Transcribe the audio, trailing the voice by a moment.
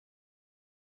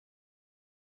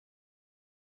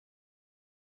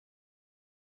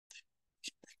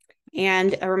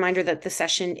And a reminder that the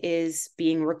session is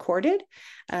being recorded.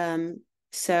 Yeah,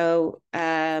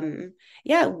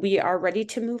 we are ready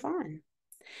to move on.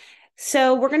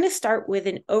 So we're going to start with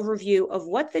an overview of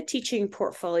what the teaching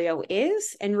portfolio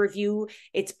is and review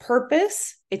its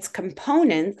purpose, its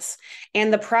components,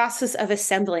 and the process of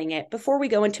assembling it before we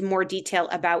go into more detail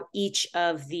about each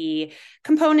of the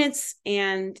components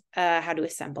and how to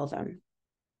assemble them.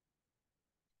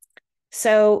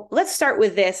 So let's start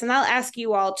with this, and I'll ask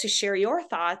you all to share your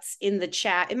thoughts in the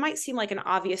chat. It might seem like an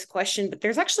obvious question, but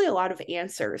there's actually a lot of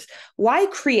answers. Why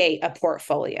create a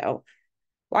portfolio?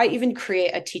 Why even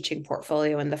create a teaching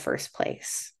portfolio in the first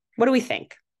place? What do we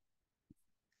think?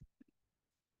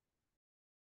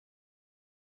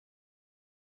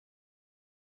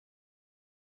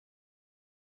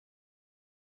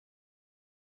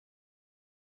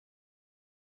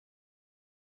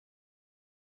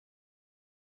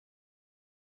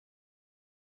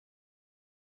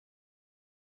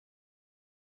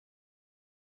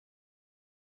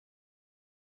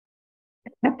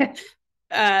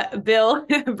 Bill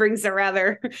brings a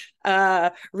rather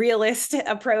realist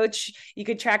approach. You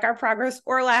could track our progress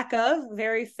or lack of.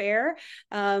 Very fair.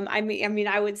 I mean,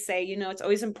 I would say, it's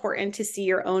always important to see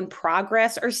your own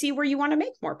progress or see where you want to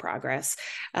make more progress.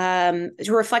 To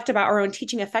reflect about our own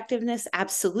teaching effectiveness,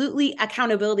 absolutely.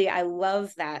 Accountability, I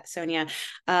love that, Sonia.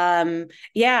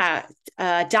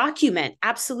 Document,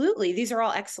 absolutely. These are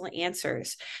all excellent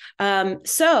answers.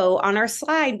 So on our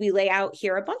slide, we lay out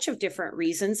here a bunch of different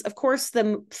reasons. Of course, the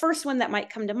first one that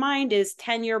might come to mind is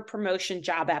tenure, promotion,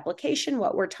 job application,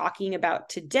 what we're talking about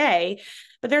today.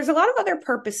 But there's a lot of other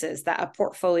purposes that a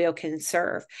portfolio can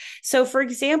serve. So for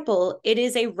example, it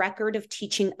is a record of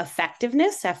teaching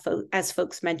effectiveness, as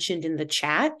folks mentioned in the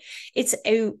chat. It's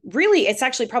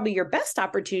actually probably your best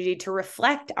opportunity to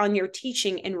reflect on your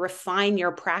teaching and refine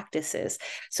your practices.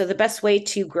 So the best way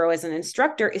to grow as an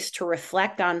instructor is to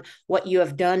reflect on what you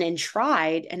have done and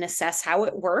tried and assess how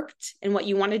it worked and what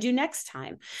you want to do next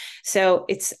time. So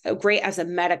it's great as a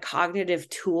metacognitive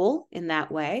tool in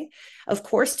that way. Of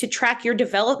course, to track your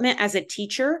development as a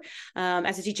teacher,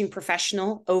 as a teaching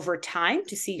professional over time,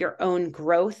 to see your own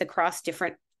growth across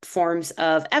different forms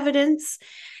of evidence,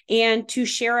 and to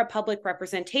share a public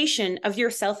representation of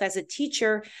yourself as a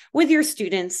teacher with your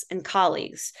students and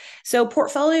colleagues. So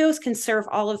portfolios can serve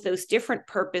all of those different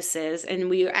purposes, and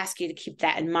we ask you to keep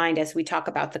that in mind as we talk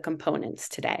about the components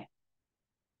today.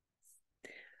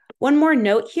 One more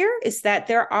note here is that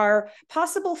there are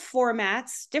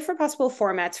different possible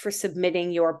formats for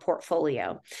submitting your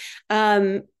portfolio.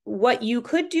 What you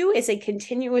could do is a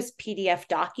continuous PDF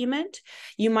document.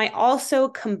 You might also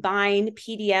combine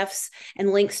PDFs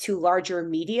and links to larger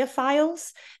media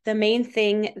files. The main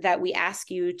thing that we ask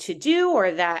you to do,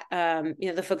 or that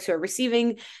the folks who are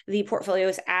receiving the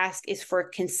portfolios ask, is for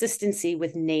consistency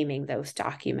with naming those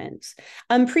documents.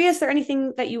 Priya, is there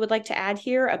anything that you would like to add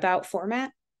here about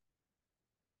format?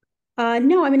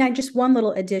 No, I mean, just one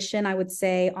little addition, I would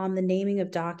say on the naming of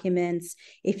documents,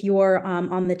 if you're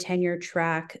on the tenure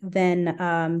track,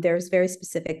 then there's very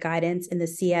specific guidance in the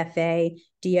CFA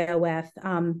DOF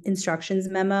instructions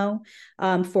memo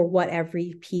for what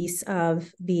every piece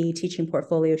of the teaching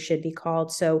portfolio should be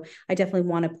called. So I definitely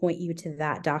want to point you to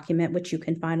that document, which you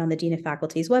can find on the Dean of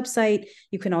Faculty's website.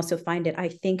 You can also find it, I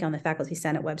think, on the Faculty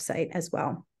Senate website as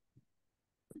well.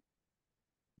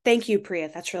 Thank you,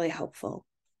 Priya. That's really helpful.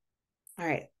 All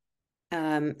right.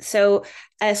 So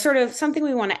sort of something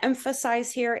we want to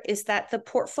emphasize here is that the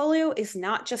portfolio is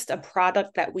not just a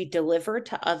product that we deliver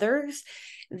to others.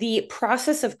 The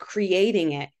process of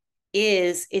creating it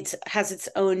has its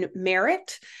own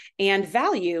merit and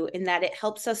value in that it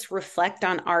helps us reflect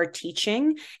on our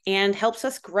teaching and helps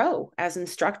us grow as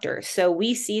instructors. So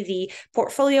we see the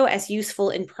portfolio as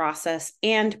useful in process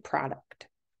and product.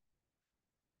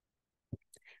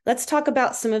 Let's talk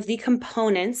about some of the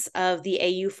components of the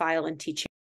AU file and teaching.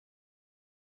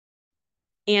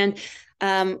 And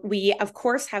we, of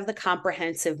course, have the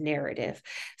comprehensive narrative.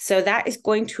 So that is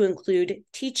going to include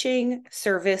teaching,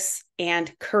 service,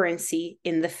 and currency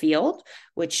in the field,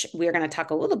 which we're going to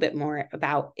talk a little bit more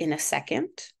about in a second.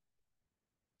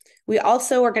 We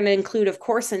also are going to include, of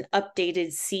course, an updated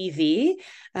CV,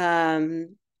 to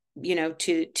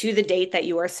the date that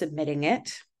you are submitting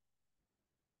it.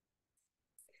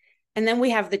 And then we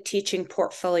have the teaching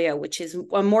portfolio, which is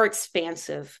a more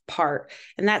expansive part.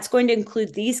 And that's going to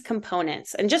include these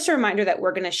components. And just a reminder that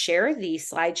we're going to share the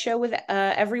slideshow with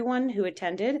everyone who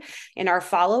attended in our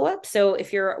follow-up. So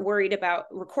if you're worried about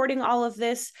recording all of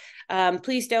this,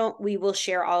 please don't. We will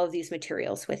share all of these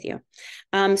materials with you.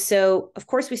 So of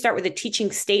course, we start with a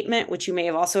teaching statement, which you may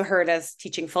have also heard as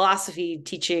teaching philosophy,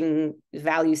 teaching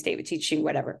value statement, teaching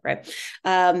whatever, right?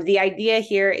 The idea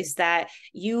here is that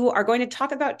you are going to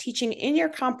talk about teaching in your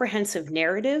comprehensive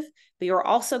narrative, but you're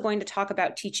also going to talk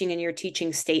about teaching in your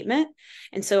teaching statement.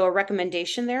 And so a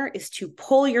recommendation there is to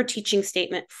pull your teaching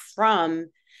statement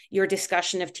from your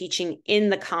discussion of teaching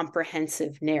in the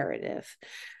comprehensive narrative.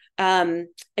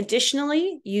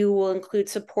 Additionally, you will include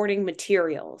supporting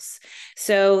materials.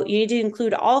 So you need to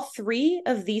include all three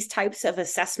of these types of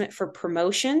assessment for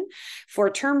promotion.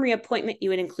 For term reappointment, you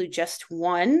would include just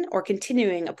one, or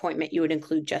continuing appointment, you would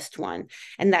include just one.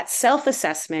 And that's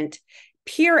self-assessment,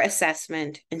 peer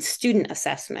assessment, and student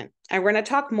assessment. And we're going to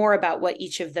talk more about what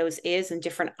each of those is and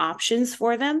different options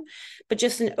for them, but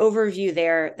just an overview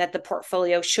there that the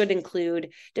portfolio should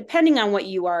include, depending on what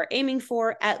you are aiming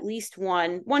for, at least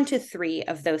one to three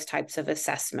of those types of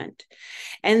assessment.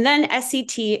 And then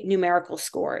SET numerical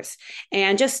scores.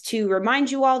 And just to remind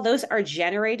you all, those are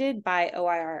generated by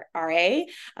OIRA.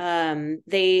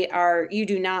 You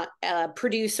do not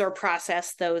produce or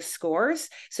process those scores.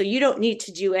 So you don't need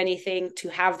to do anything to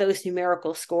have those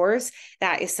numerical scores.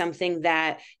 That is something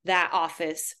that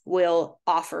office will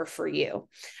offer for you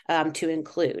to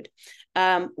include.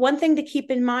 One thing to keep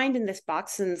in mind in this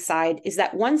box on the side is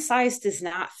that one size does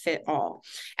not fit all.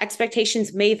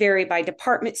 Expectations may vary by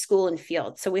department, school, and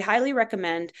field. So we highly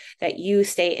recommend that you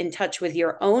stay in touch with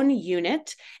your own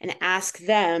unit and ask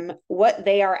them what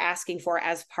they are asking for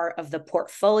as part of the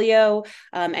portfolio,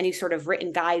 any sort of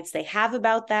written guides they have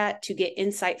about that, to get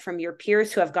insight from your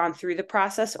peers who have gone through the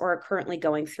process or are currently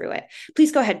going through it.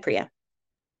 Please go ahead, Priya.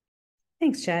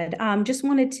 Thanks, Jed. Just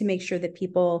wanted to make sure that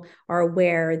people are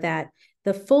aware that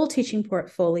the full teaching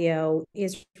portfolio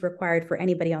is required for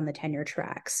anybody on the tenure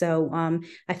track. So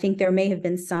I think there may have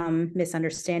been some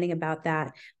misunderstanding about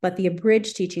that, but the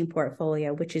abridged teaching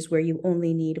portfolio, which is where you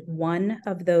only need one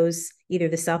of those, either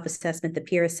the self-assessment, the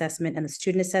peer assessment, and the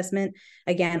student assessment,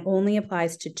 again, only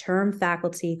applies to term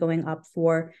faculty going up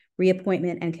for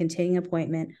reappointment and continuing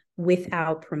appointment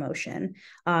without promotion.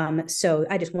 So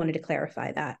I just wanted to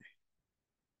clarify that.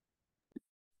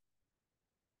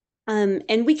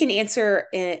 And we can answer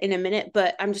in a minute,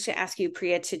 but I'm just going to ask you,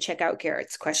 Priya, to check out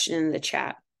Garrett's question in the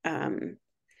chat.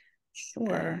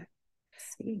 Sure.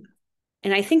 Let's see.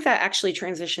 And I think that actually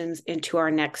transitions into our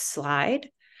next slide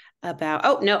about,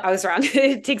 oh, no, I was wrong.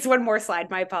 It takes one more slide.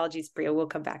 My apologies, Priya. We'll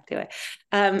come back to it.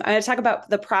 I'm going to talk about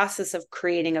the process of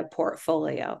creating a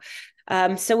portfolio.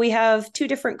 So we have two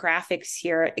different graphics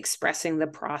here expressing the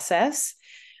process.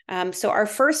 So our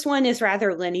first one is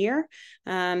rather linear.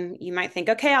 You might think,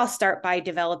 okay, I'll start by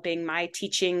developing my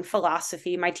teaching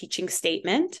philosophy, my teaching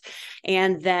statement.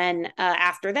 And then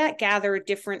after that, gather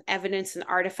different evidence and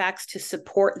artifacts to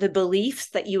support the beliefs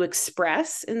that you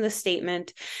express in the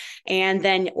statement. And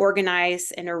then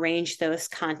organize and arrange those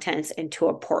contents into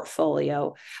a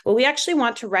portfolio. What we actually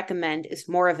want to recommend is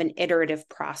more of an iterative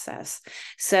process.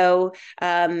 So,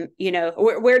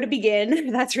 where to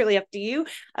begin, that's really up to you.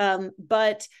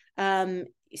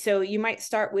 So you might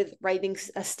start with writing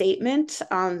a statement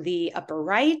on the upper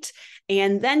right,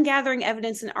 and then gathering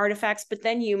evidence and artifacts, but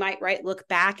then you might look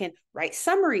back and write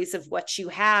summaries of what you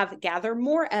have, gather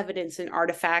more evidence and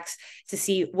artifacts to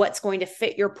see what's going to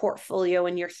fit your portfolio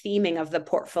and your theming of the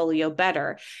portfolio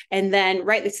better. And then,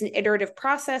 it's an iterative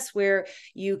process where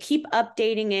you keep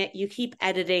updating it, you keep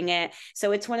editing it.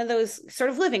 So it's one of those sort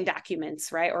of living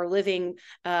documents, right? Or living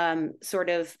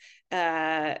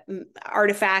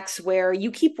artifacts where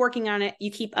you keep working on it, you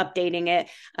keep updating it,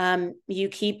 you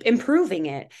keep improving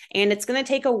it. And it's going to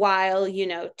take a while,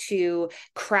 to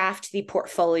craft the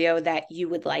portfolio that you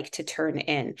would like to turn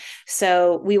in.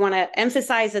 So we want to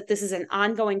emphasize that this is an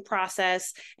ongoing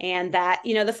process, and that,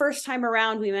 the first time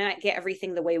around, we might not get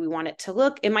everything the way we want it to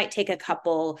look. It might take a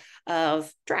couple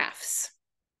of drafts.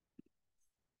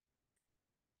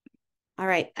 All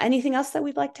right. Anything else that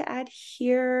we'd like to add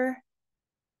here?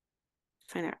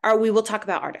 Or we will talk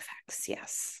about artifacts.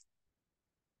 Yes.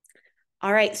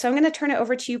 All right. So I'm going to turn it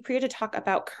over to you, Priya, to talk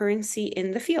about currency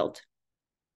in the field.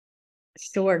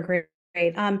 Sure. Great.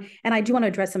 And I do want to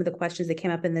address some of the questions that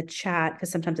came up in the chat,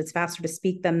 because sometimes it's faster to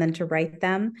speak them than to write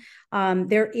them.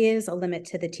 There is a limit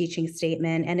to the teaching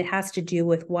statement, and it has to do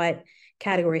with what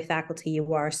category of faculty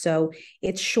you are. So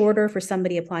it's shorter for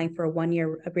somebody applying for a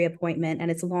one-year reappointment, and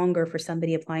it's longer for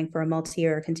somebody applying for a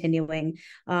multi-year continuing.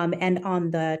 And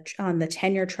on the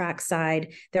tenure track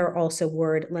side, there are also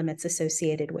word limits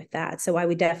associated with that. So I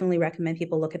would definitely recommend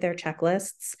people look at their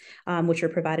checklists, which are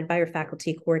provided by your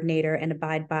faculty coordinator, and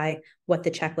abide by what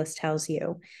the checklist tells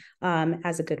you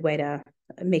as a good way to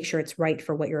make sure it's right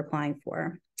for what you're applying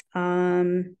for.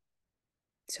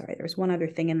 Sorry, there's one other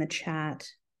thing in the chat,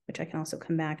 which I can also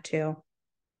come back to.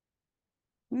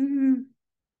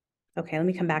 Okay, let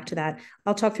me come back to that.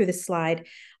 I'll talk through this slide.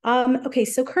 Okay,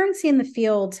 so currency in the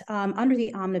field under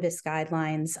the Omnibus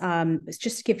guidelines,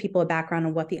 just to give people a background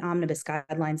on what the Omnibus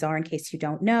guidelines are in case you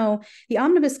don't know. The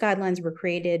Omnibus guidelines were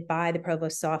created by the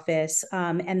Provost's office,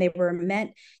 and they were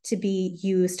meant to be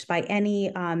used by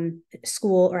any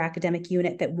school or academic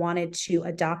unit that wanted to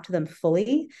adopt them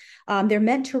fully. They're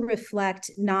meant to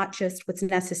reflect not just what's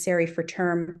necessary for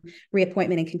term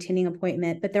reappointment and continuing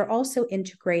appointment, but they're also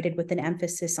integrated with an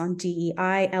emphasis on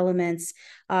DEI elements,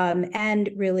 and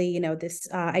really,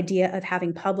 this idea of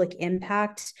having public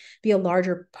impact be a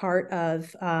larger part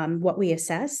of what we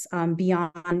assess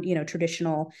beyond,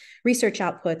 traditional research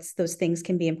outputs. Those things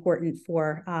can be important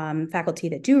for faculty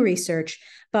that do research,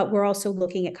 but we're also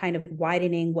looking at kind of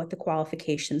widening what the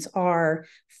qualifications are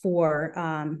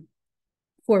for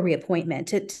reappointment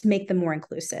to make them more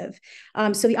inclusive.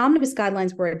 So the Omnibus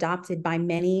guidelines were adopted by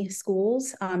many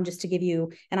schools. Just to give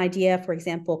you an idea, for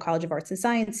example, College of Arts and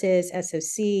Sciences,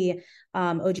 SOC,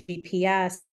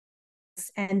 OGPS,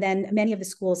 and then many of the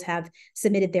schools have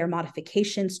submitted their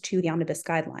modifications to the Omnibus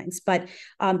guidelines. But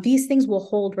these things will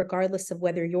hold regardless of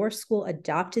whether your school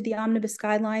adopted the Omnibus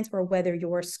guidelines or whether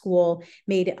your school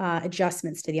made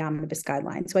adjustments to the Omnibus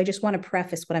guidelines. So I just want to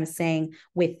preface what I'm saying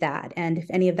with that. And if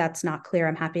any of that's not clear,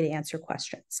 I'm happy to answer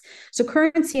questions. So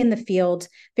currency in the field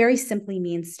very simply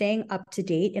means staying up to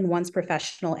date in one's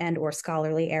professional and or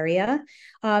scholarly area.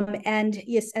 And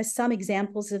yes, as some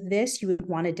examples of this, you would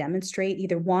want to demonstrate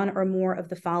either one or more of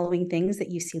the following things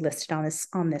that you see listed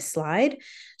on this slide.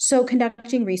 So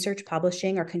conducting research,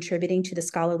 publishing, or contributing to the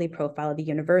scholarly profile of the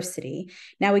university.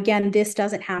 Now, again, this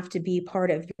doesn't have to be part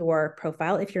of your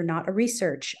profile if you're not a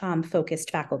research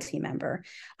focused faculty member.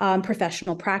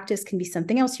 Professional practice can be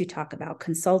something else you talk about,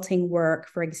 consulting work,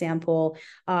 for example,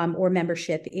 or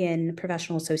membership in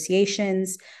professional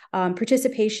associations,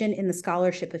 participation in the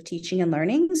scholarship of teaching and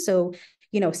learning. So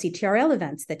CTRL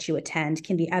events that you attend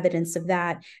can be evidence of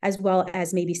that, as well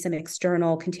as maybe some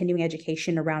external continuing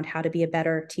education around how to be a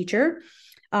better teacher.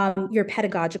 Your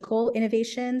pedagogical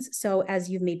innovations. So as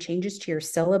you've made changes to your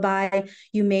syllabi,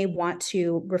 you may want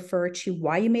to refer to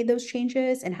why you made those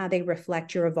changes and how they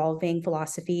reflect your evolving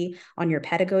philosophy on your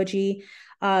pedagogy.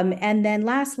 And then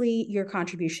lastly, your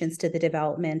contributions to the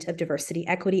development of diversity,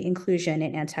 equity, inclusion,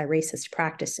 and anti-racist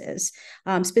practices,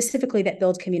 specifically that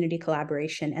build community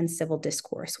collaboration and civil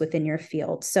discourse within your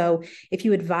field. So if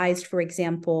you advised, for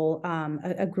example,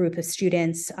 a group of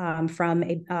students from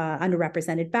a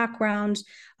underrepresented background,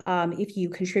 if you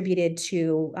contributed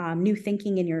to new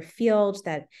thinking in your field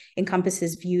that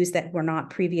encompasses views that were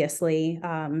not previously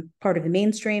part of the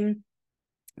mainstream,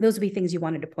 those would be things you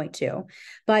wanted to point to.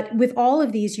 But with all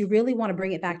of these, you really want to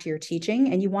bring it back to your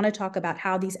teaching, and you want to talk about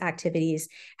how these activities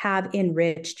have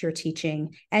enriched your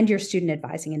teaching and your student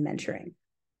advising and mentoring.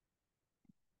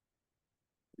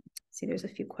 See, there's a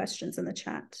few questions in the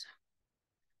chat.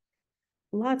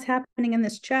 Lots happening in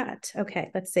this chat.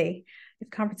 Okay, let's see. If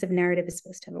comprehensive narrative is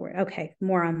supposed to have a word. Okay,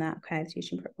 more on that. Okay,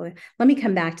 teaching portfolio. Let me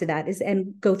come back to that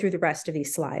and go through the rest of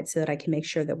these slides so that I can make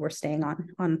sure that we're staying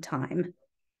on time.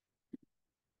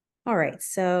 All right,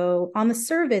 so on the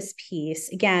service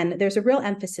piece, again, there's a real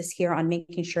emphasis here on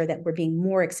making sure that we're being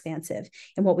more expansive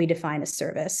in what we define as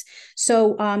service.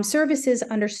 So service is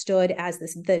understood as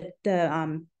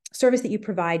the service that you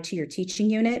provide to your teaching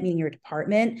unit, meaning your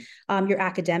department, your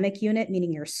academic unit,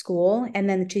 meaning your school, and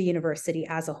then to the university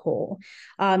as a whole.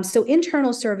 So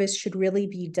internal service should really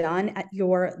be done at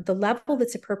the level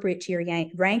that's appropriate to your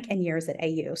rank and years at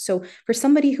AU. So for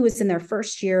somebody who is in their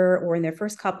first year or in their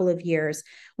first couple of years,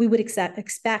 we would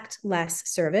expect less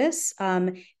service.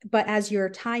 But as your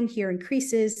time here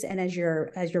increases and as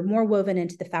you're more woven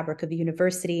into the fabric of the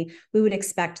university, we would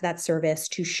expect that service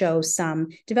to show some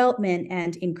development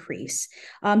and increase.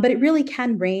 But it really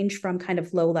can range from kind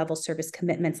of low-level service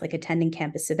commitments like attending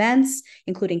campus events,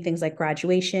 including things like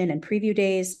graduation and preview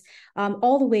days,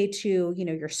 all the way to,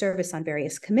 your service on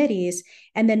various committees,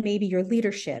 and then maybe your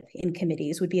leadership in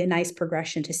committees would be a nice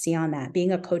progression to see on that,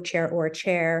 being a co-chair or a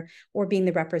chair, or being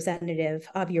the representative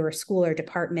of your school or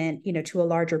department, to a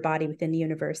larger body within the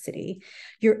university.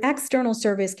 Your external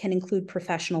service can include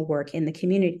professional work in the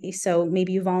community. So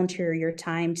maybe you volunteer your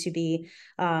time to be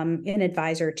an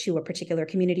advisor to a particular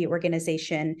community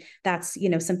organization. That's,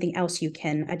 something else you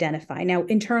can identify. Now,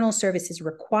 internal service is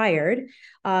required.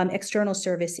 External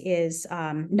service is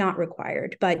not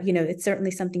required, but, it's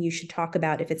certainly something you should talk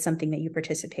about if it's something that you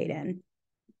participate in.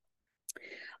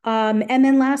 And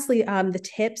then lastly, the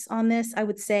tips on this, I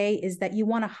would say, is that you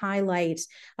want to highlight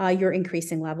your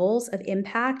increasing levels of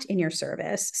impact in your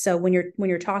service. So when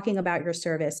you're talking about your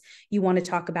service, you want to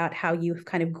talk about how you've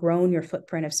kind of grown your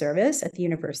footprint of service at the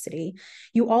university.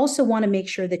 You also want to make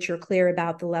sure that you're clear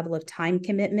about the level of time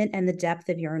commitment and the depth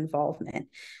of your involvement.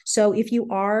 So if you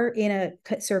are in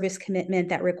a service commitment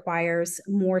that requires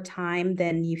more time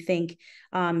than you think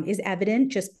is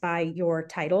evident just by your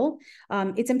title,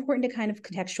 it's important to kind of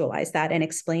contextualize that and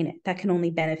explain it. That can only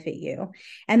benefit you.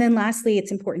 And then lastly,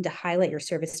 it's important to highlight your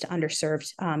service to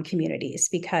underserved communities,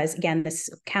 because again, this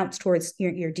counts towards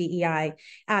your DEI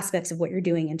aspects of what you're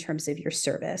doing in terms of your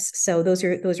service. So those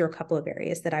are a couple of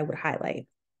areas that I would highlight.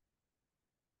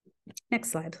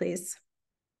 Next slide, please.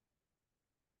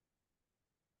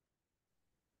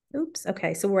 Oops.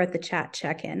 Okay, so we're at the chat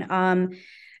check-in.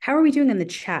 How are we doing in the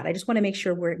chat? I just want to make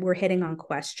sure we're hitting on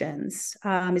questions.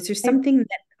 Is there something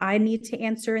that I need to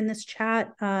answer in this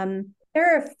chat? There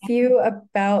are a few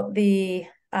about the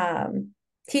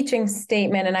teaching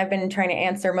statement, and I've been trying to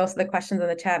answer most of the questions in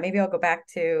the chat. Maybe I'll go back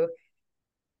to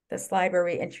the slide where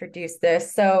we introduced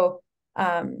this. So,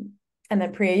 and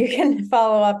then Priya, you can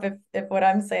follow up if what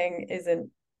I'm saying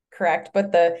isn't correct.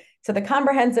 But so the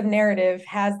comprehensive narrative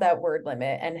has that word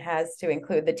limit and has to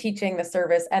include the teaching, the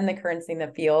service, and the currency in the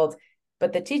field.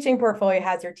 But the teaching portfolio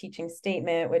has your teaching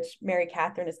statement, which Mary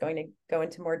Catherine is going to go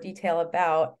into more detail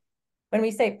about. When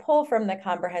we say pull from the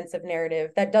comprehensive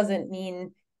narrative, that doesn't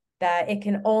mean that it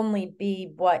can only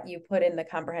be what you put in the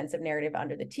comprehensive narrative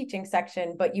under the teaching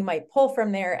section, but you might pull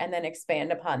from there and then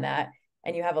expand upon that.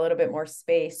 And you have a little bit more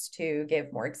space to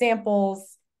give more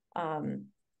examples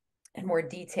and more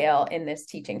detail in this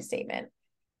teaching statement.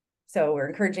 So we're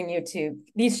encouraging you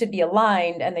these should be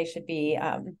aligned, and they should be,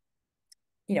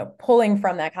 pulling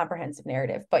from that comprehensive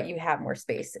narrative, but you have more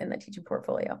space in the teaching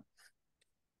portfolio.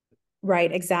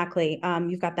 Right, exactly.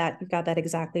 You've got that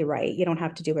exactly right. You don't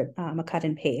have to do it a cut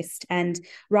and paste. And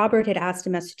Robert had asked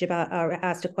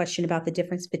a question about the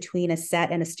difference between a set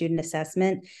and a student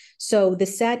assessment. So the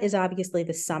set is obviously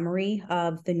the summary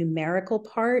of the numerical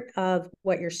part of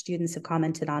what your students have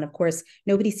commented on. Of course,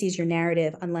 nobody sees your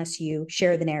narrative unless you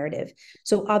share the narrative.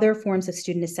 So other forms of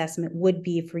student assessment would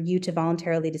be for you to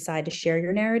voluntarily decide to share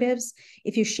your narratives.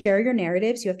 If you share your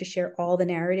narratives, you have to share all the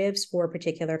narratives for a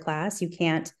particular class. You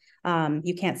can't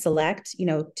select,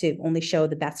 to only show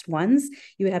the best ones.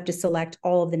 You would have to select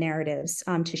all of the narratives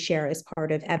to share as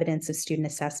part of evidence of student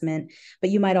assessment. But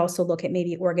you might also look at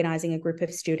maybe organizing a group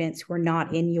of students who are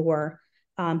not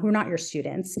your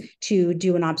students to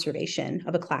do an observation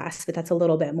of a class, but that's a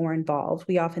little bit more involved.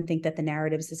 We often think that the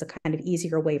narratives is a kind of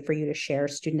easier way for you to share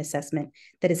student assessment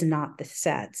that is not the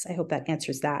sets. I hope that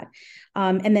answers that.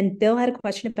 And then Bill had a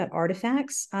question about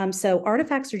artifacts. So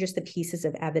artifacts are just the pieces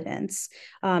of evidence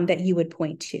that you would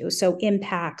point to. So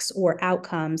impacts or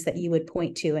outcomes that you would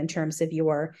point to in terms of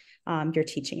your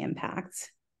teaching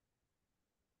impacts.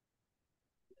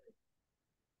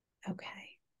 Okay.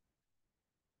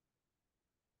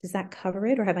 Does that cover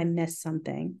it, or have I missed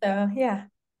something? Yeah.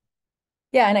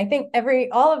 And I think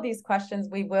all of these questions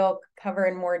we will cover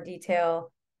in more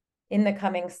detail in the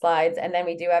coming slides, and then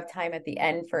we do have time at the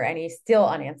end for any still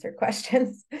unanswered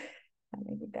questions. That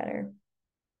may be better.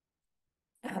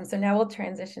 So now we'll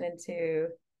transition into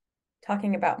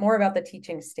talking more about the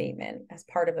teaching statement as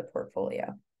part of the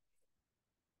portfolio.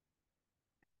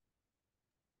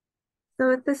 So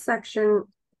with this section,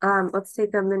 let's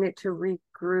take a minute to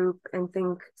regroup and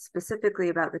think specifically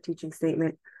about the teaching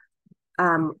statement,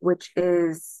 which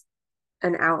is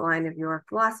an outline of your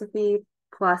philosophy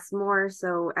plus more.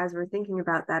 So as we're thinking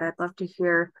about that, I'd love to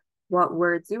hear what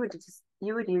words you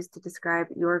would use to describe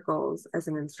your goals as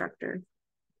an instructor.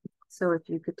 So if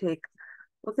you could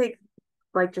we'll take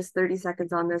like just 30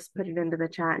 seconds on this, put it into the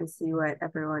chat and see what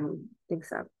everyone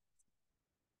thinks of.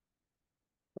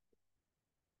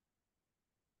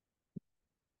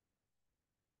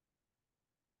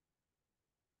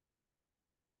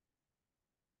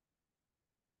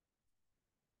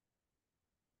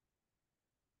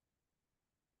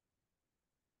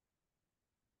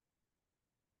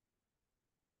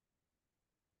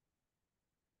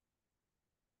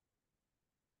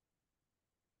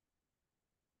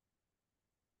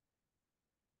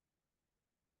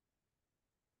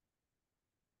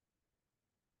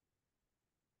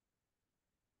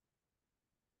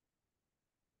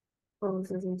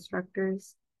 roles as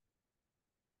instructors,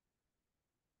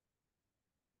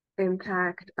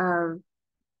 impact of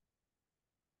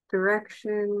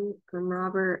direction from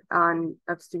Robert on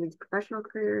of students' professional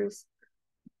careers,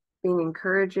 being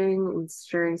encouraging,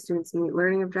 ensuring students meet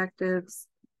learning objectives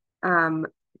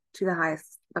to the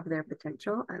highest of their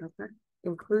potential. I love that.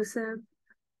 Inclusive,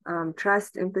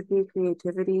 trust, empathy,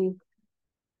 creativity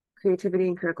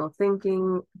and critical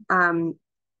thinking.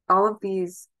 All of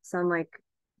these sound like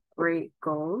great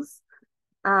goals.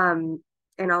 And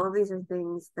all of these are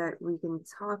things that we can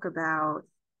talk about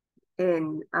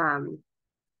in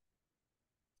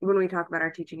when we talk about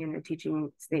our teaching in a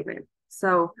teaching statement.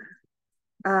 So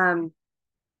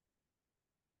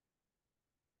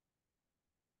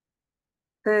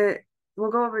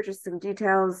we'll go over just some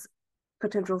details,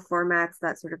 potential formats,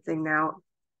 that sort of thing now.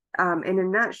 In a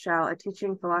nutshell, a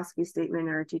teaching philosophy statement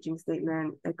or a teaching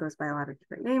statement, it goes by a lot of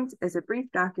different names, is a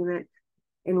brief document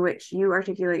in which you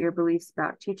articulate your beliefs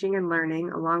about teaching and learning,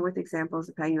 along with examples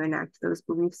of how you enact those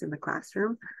beliefs in the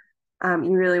classroom.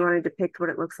 You really want to depict what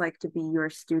it looks like to be your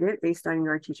student based on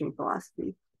your teaching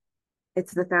philosophy.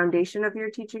 It's the foundation of your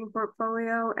teaching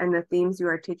portfolio, and the themes you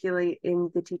articulate in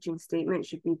the teaching statement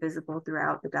should be visible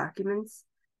throughout the documents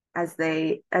as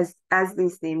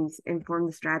these themes inform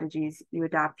the strategies you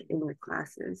adopt in your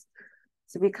classes.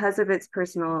 So because of its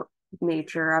personal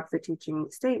nature of the teaching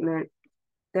statement,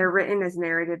 they're written as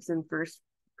narratives in first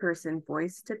person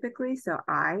voice typically. So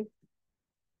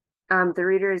the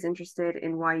reader is interested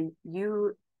in why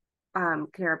you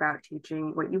care about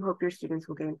teaching, what you hope your students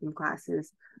will gain from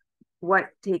classes, what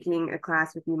taking a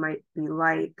class with you might be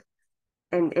like,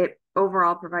 and it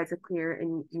overall provides a clear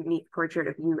and unique portrait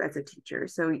of you as a teacher.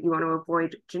 So you want to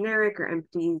avoid generic or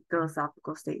empty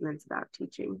philosophical statements about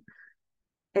teaching.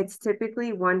 It's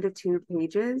typically 1 to 2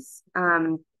 pages,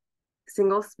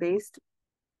 single spaced,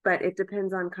 but it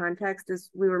depends on context, as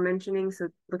we were mentioning. So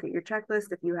look at your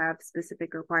checklist if you have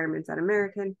specific requirements on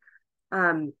American.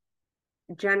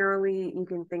 Generally, you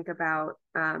can think about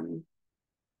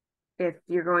if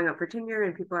you're going up for tenure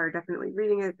and people are definitely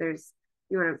reading it,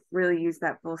 you want to really use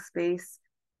that full space.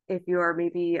 If you're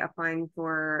maybe applying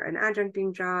for an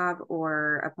adjuncting job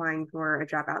or applying for a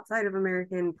job outside of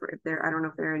American, I don't know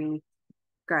if there are any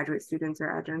graduate students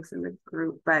or adjuncts in the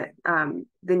group, but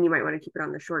then you might want to keep it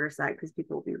on the shorter side because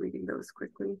people will be reading those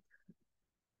quickly.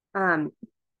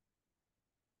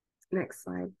 Next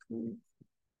slide, please.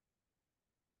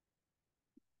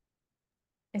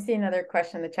 I see another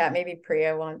question in the chat. Maybe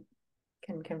Priya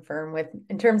can confirm with,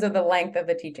 in terms of the length of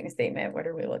the teaching statement, what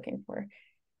are we looking for?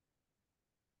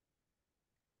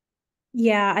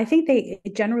 Yeah, I think they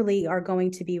generally are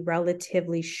going to be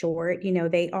relatively short.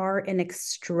 They are an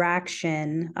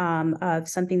extraction of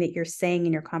something that you're saying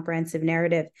in your comprehensive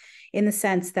narrative, in the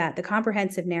sense that the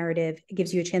comprehensive narrative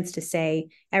gives you a chance to say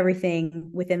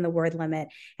everything within the word limit.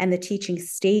 And the teaching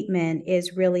statement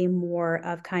is really more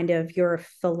of kind of your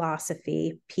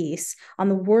philosophy piece. On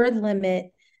the word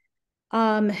limit,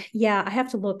 yeah, I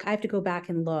have to go back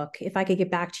and look if I could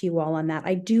get back to you all on that.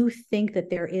 I do think that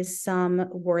there is some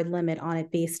word limit on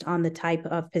it based on the type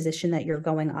of position that you're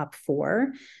going up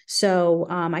for. So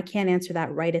I can't answer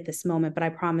that right at this moment, but I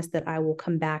promise that I will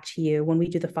come back to you when we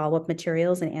do the follow-up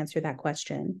materials and answer that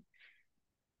question.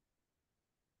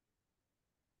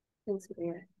 Thanks,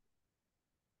 Maria.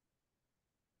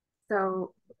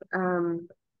 So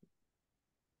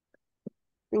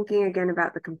thinking again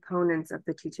about the components of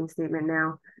the teaching statement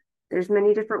now, there's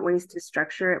many different ways to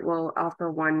structure it. We'll offer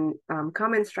one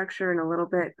common structure in a little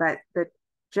bit, but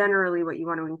generally what you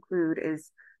want to include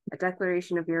is a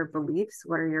declaration of your beliefs.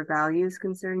 What are your values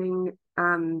concerning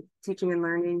teaching and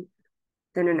learning?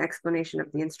 Then an explanation of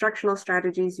the instructional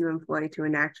strategies you employ to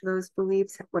enact those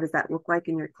beliefs. What does that look like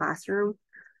in your classroom?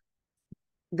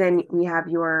 Then we have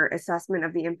your assessment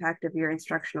of the impact of your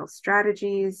instructional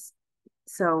strategies.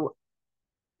 So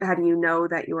how do you know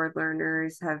that your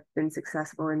learners have been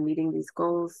successful in meeting these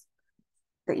goals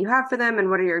that you have for them? And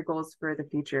what are your goals for the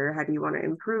future? How do you want to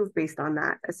improve based on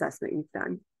that assessment you've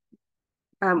done?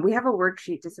 We have a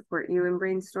worksheet to support you in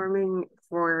brainstorming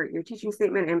for your teaching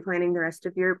statement and planning the rest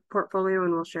of your portfolio,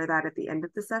 and we'll share that at the end of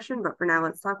the session. But for now,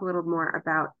 let's talk a little more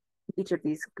about each of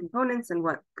these components and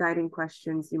what guiding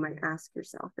questions you might ask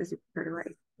yourself as you prepare to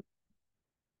write.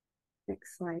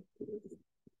 Next slide, please.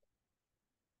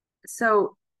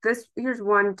 So here's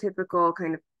one typical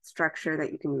kind of structure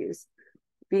that you can use.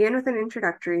 Begin with an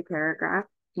introductory paragraph.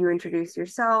 You introduce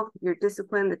yourself, your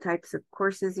discipline, the types of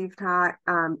courses you've taught.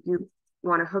 You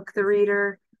want to hook the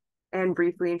reader and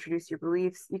briefly introduce your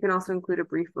beliefs. You can also include a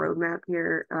brief roadmap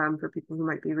here for people who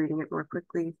might be reading it more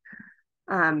quickly.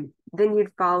 Then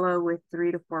you'd follow with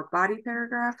 3 to 4 body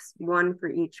paragraphs, one for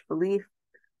each belief.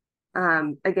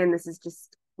 Again, this is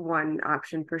just one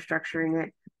option for structuring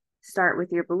it. Start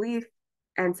with your belief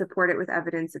and support it with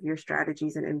evidence of your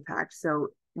strategies and impact. So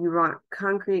you want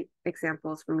concrete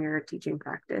examples from your teaching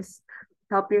practice.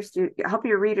 Help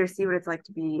your readers see what it's like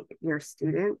to be your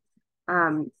student.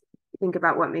 Think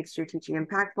about what makes your teaching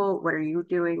impactful. What are you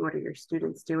doing? What are your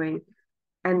students doing?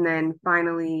 And then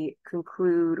finally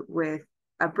conclude with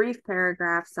a brief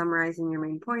paragraph summarizing your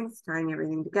main points, tying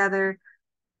everything together,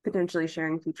 potentially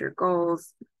sharing future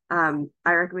goals. I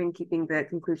recommend keeping the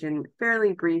conclusion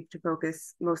fairly brief to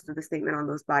focus most of the statement on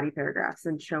those body paragraphs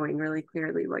and showing really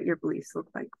clearly what your beliefs look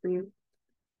like for you.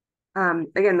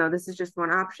 Again, though, this is just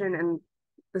one option, and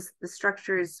the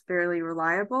structure is fairly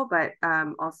reliable, but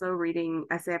also reading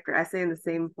essay after essay in the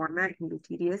same format can be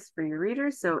tedious for your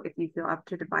readers. So if you feel up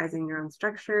to devising your own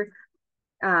structure,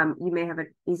 you may have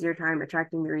an easier time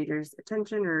attracting the reader's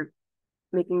attention or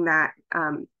making that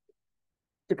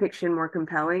depiction more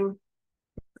compelling.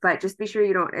 But just be sure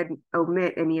you don't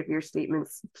omit any of your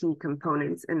statement's key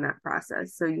components in that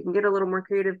process. So you can get a little more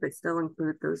creative, but still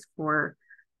include those 4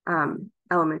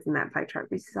 elements in that pie chart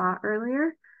we saw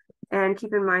earlier. And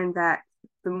keep in mind that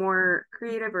the more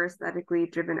creative or aesthetically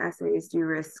driven essays do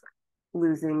risk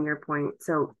losing your point.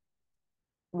 So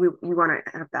you want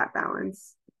to have that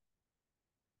balance.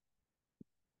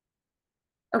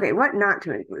 Okay, what not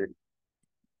to include?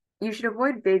 You should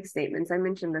avoid vague statements. I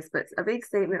mentioned this, but a vague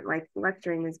statement like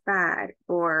lecturing is bad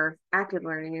or active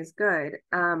learning is good.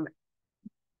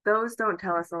 Those don't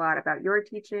tell us a lot about your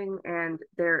teaching, and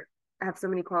they have so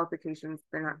many qualifications,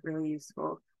 they're not really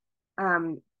useful.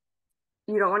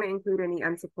 You don't want to include any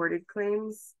unsupported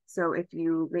claims. So if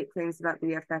you make claims about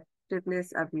the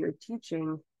effectiveness of your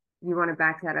teaching, you want to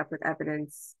back that up with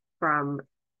evidence from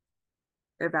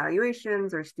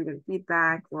evaluations or student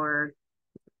feedback or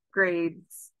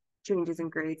grades, changes in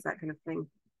grades, that kind of thing.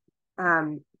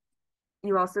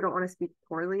 You also don't want to speak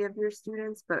poorly of your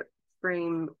students, but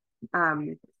frame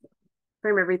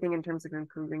everything in terms of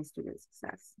improving student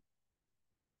success.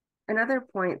 Another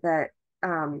point that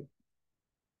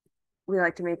we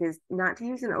like to make is not to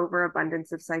use an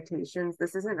overabundance of citations.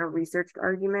 This isn't a researched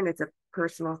argument, it's a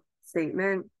personal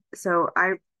statement. So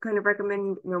I kind of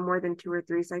recommend no more than 2 or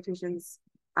 3 citations.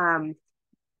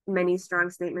 Many strong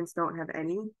statements don't have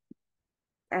any.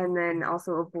 And then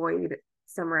also avoid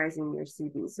summarizing your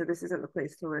CV. So this isn't the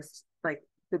place to list like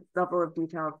the level of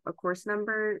detail of a course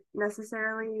number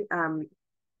necessarily.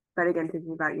 But again,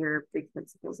 thinking about your big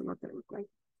principles and what they look like.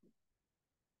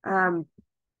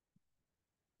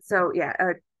 So yeah,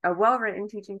 a well-written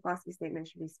teaching philosophy statement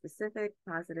should be specific,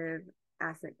 positive,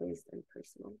 asset-based, and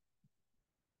personal.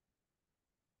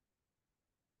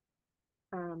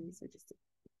 So just an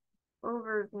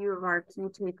overview of our key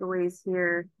takeaways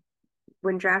here.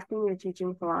 When drafting your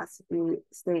teaching philosophy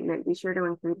statement, be sure to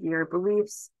include your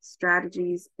beliefs,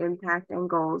 strategies, impact, and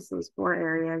goals, those 4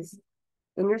 areas,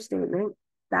 in your statement.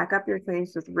 Back up your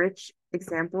claims with rich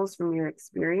examples from your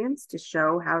experience to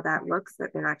show how that looks,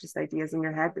 that they're not just ideas in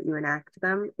your head, but you enact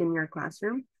them in your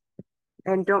classroom.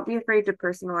 And don't be afraid to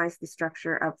personalize the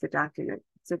structure of the document.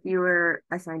 So if you were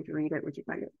assigned to read it, would you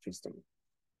find it interesting?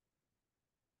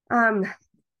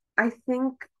 I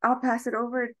think I'll pass it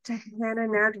over to Hannah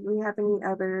now. Do we have any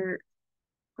other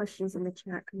questions in the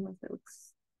chat?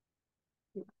 Folks?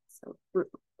 Yeah, so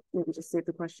maybe just save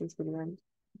the questions for the end.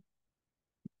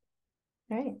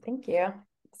 All right, thank you.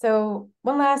 So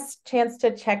one last chance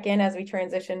to check in as we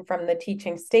transition from the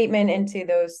teaching statement into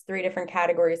those 3 different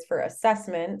categories for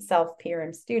assessment, self, peer,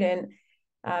 and student.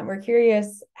 We're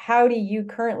curious, how do you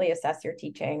currently assess your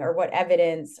teaching, or what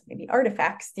evidence, maybe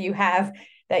artifacts, do you have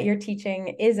that your teaching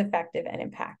is effective and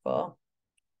impactful?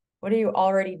 What are you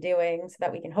already doing so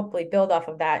that we can hopefully build off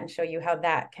of that and show you how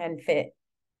that can fit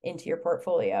into your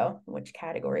portfolio, which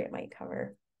category it might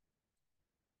cover?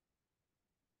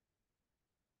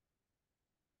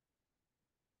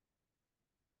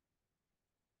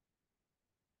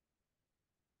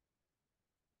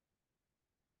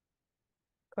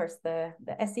 Of course, the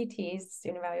SETs,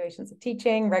 student evaluations of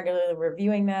teaching, regularly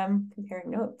reviewing them,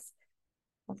 comparing notes.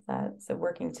 What's that? So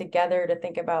working together to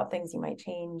think about things you might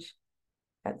change.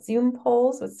 Got Zoom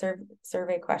polls with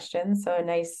survey questions. So a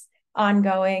nice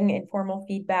ongoing informal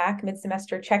feedback,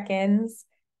 mid-semester check-ins,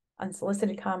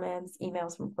 unsolicited comments,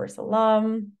 emails from course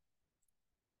alum.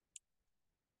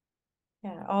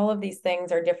 Yeah, all of these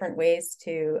things are different ways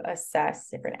to assess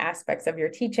different aspects of your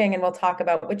teaching. And we'll talk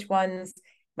about which ones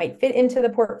might fit into the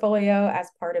portfolio as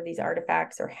part of these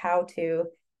artifacts, or how to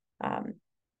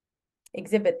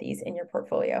exhibit these in your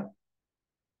portfolio.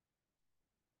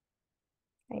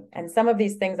 Right? And some of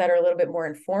these things that are a little bit more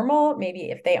informal,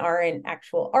 maybe if they aren't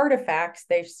actual artifacts,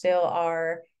 they still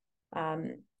are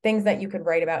things that you could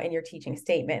write about in your teaching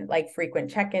statement, like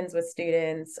frequent check-ins with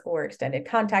students or extended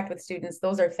contact with students.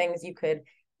 Those are things you could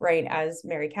write, as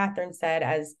Mary Catherine said,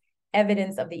 as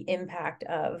evidence of the impact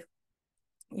of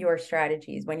your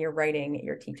strategies when you're writing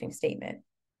your teaching statement.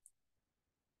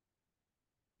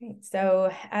 Okay,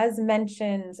 so as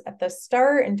mentioned at the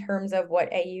start, in terms of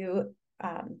what AU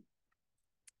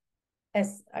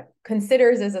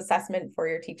considers as assessment for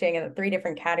your teaching, and the 3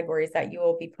 different categories that you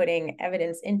will be putting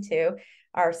evidence into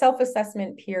are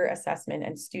self-assessment, peer assessment,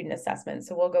 and student assessment.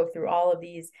 So we'll go through all of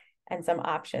these and some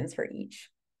options for each.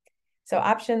 So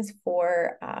options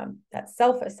for that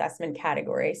self-assessment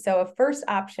category. So a first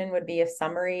option would be a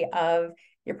summary of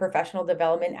your professional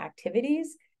development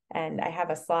activities. And I have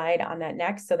a slide on that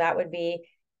next. So that would be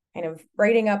kind of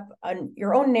writing up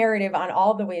your own narrative on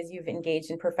all the ways you've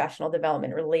engaged in professional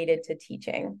development related to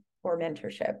teaching or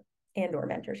mentorship or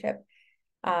mentorship.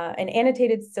 An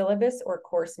annotated syllabus or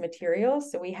course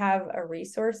materials. So we have a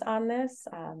resource on this.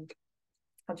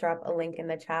 I'll drop a link in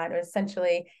the chat.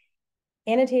 Essentially,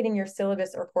 annotating your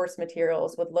syllabus or course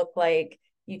materials would look like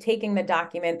you taking the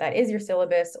document that is your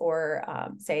syllabus or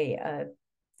say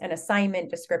an assignment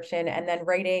description and then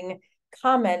writing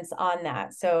comments on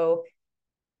that. So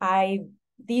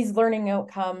these learning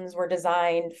outcomes were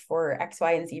designed for X,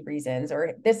 Y, and Z reasons,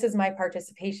 or this is my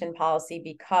participation policy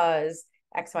because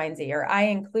X, Y, and Z, or I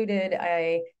included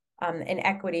an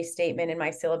equity statement in my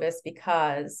syllabus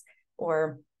because,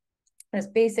 or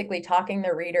just basically talking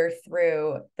the reader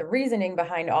through the reasoning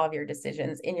behind all of your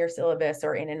decisions in your syllabus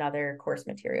or in another course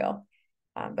material.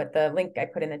 But the link I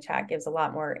put in the chat gives a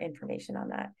lot more information on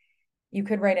that. You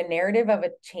could write a narrative of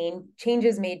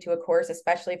changes made to a course,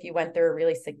 especially if you went through a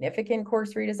really significant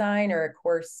course redesign or a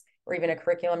course or even a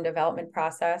curriculum development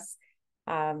process,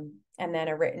 and then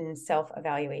a written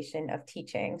self-evaluation of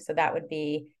teaching. So that would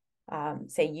be,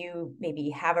 say you maybe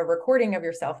have a recording of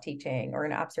yourself teaching or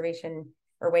an observation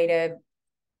or way to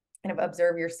kind of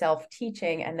observe yourself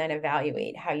teaching and then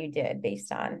evaluate how you did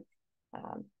based on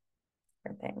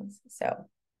different things. So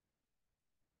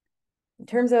in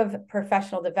terms of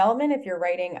professional development, if you're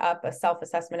writing up a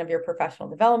self-assessment of your professional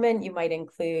development, you might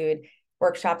include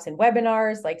workshops and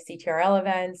webinars like CTRL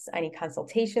events, any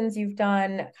consultations you've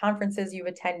done, conferences you've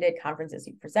attended, conferences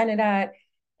you've presented at,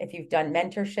 if you've done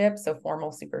mentorship, so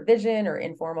formal supervision or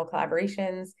informal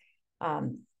collaborations,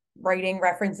 writing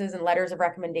references and letters of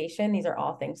recommendation. These are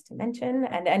all things to mention,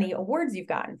 and any awards you've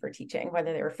gotten for teaching,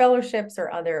 whether they were fellowships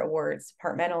or other awards,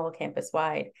 departmental,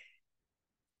 campus-wide,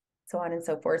 so on and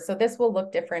so forth. So this will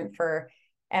look different for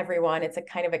everyone. It's a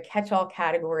kind of a catch-all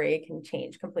category. It can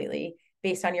change completely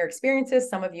based on your experiences.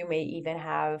 Some of you may even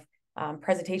have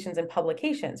presentations and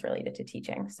publications related to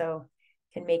teaching, so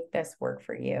can make this work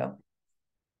for you.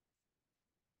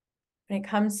 When it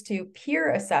comes to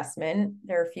peer assessment,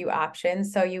 there are a few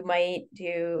options. So you might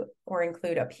do or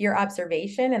include a peer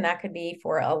observation, and that could be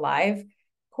for a live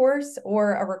course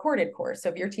or a recorded course. So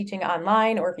if you're teaching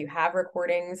online or if you have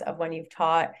recordings of when you've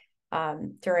taught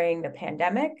during the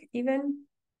pandemic even,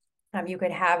 you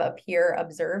could have a peer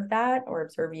observe that or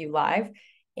observe you live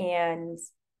and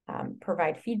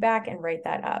provide feedback and write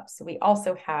that up. So we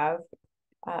also have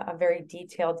a very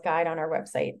detailed guide on our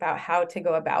website about how to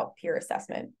go about peer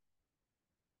assessment.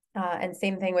 And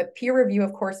same thing with peer review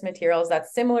of course materials.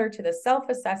 That's similar to the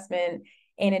self-assessment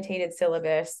annotated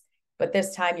syllabus, but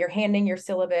this time you're handing your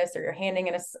syllabus or you're handing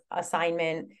an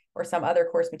assignment or some other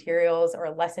course materials or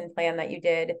a lesson plan that you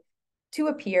did to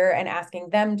a peer and asking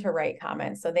them to write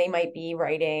comments. So they might be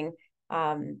writing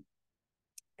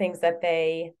things that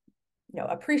they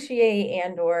appreciate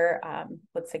and or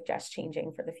would suggest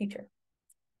changing for the future.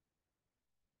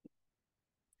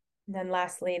 And then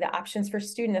lastly, the options for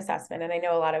student assessment. And I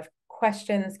know a lot of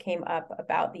questions came up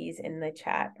about these in the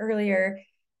chat earlier.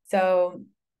 So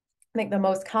I think the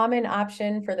most common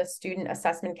option for the student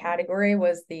assessment category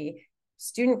was the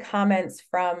student comments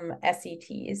from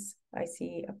SETs. I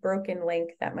see a broken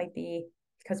link. That might be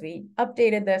because we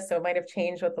updated this, so it might have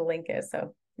changed what the link is.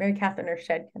 So Mary Catherine or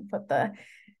Shed can put the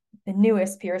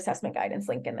newest peer assessment guidance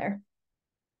link in there.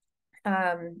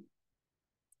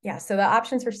 Yeah, so the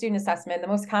options for student assessment, the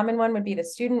most common one would be the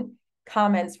student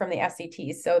comments from the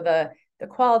SETs. So the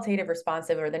qualitative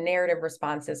responsive or the narrative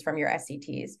responses from your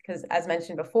SETs, because as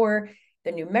mentioned before,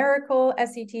 the numerical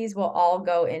SETs will all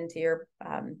go into your,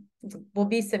 will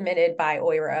be submitted by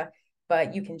OIRA,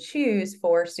 but you can choose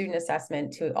for student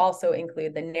assessment to also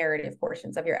include the narrative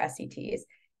portions of your SETs.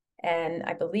 And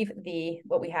I believe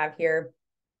what we have here,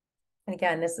 and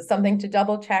again, this is something to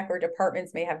double check, or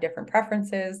departments may have different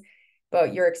preferences.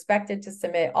 but you're expected to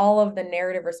submit all of the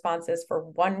narrative responses for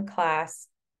one class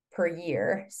per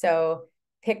year. So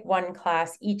pick one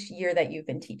class each year that you've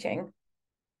been teaching.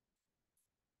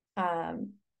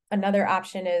 Another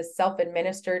option is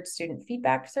self-administered student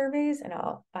feedback surveys, and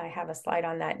I have a slide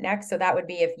on that next. So that would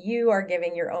be if you are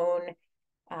giving your own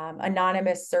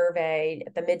anonymous survey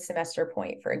at the mid-semester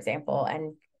point, for example,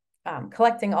 and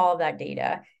collecting all of that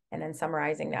data and then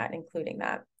summarizing that, including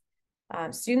that.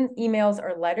 Student emails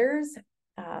or letters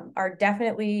are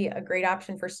definitely a great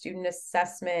option for student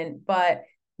assessment, but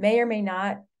may or may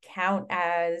not count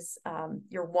as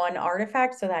your one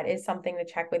artifact. So that is something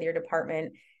to check with your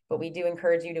department, but we do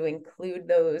encourage you to include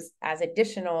those as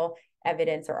additional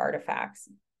evidence or artifacts.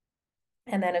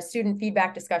 And then a student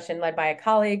feedback discussion led by a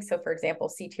colleague. So for example,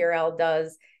 CTRL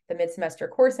does the mid-semester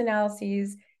course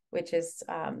analyses, which is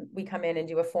we come in and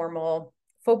do a formal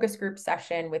focus group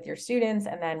session with your students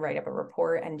and then write up a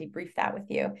report and debrief that with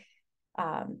you.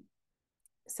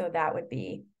 So that would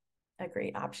be a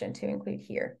great option to include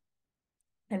here.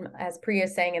 And as Priya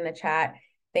is saying in the chat,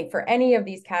 I think for any of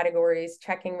these categories,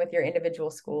 checking with your individual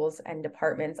schools and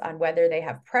departments on whether they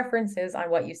have preferences on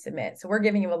what you submit. So we're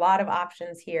giving you a lot of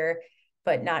options here,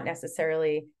 but not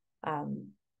necessarily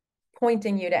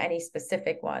pointing you to any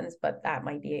specific ones, but that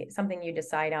might be something you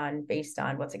decide on based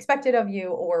on what's expected of you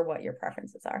or what your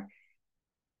preferences are.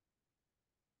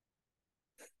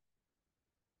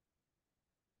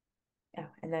 Yeah,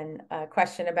 and then a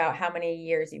question about how many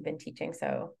years you've been teaching.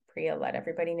 So Priya let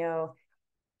everybody know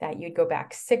that you'd go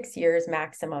back 6 years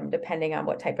maximum, depending on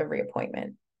what type of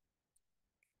reappointment.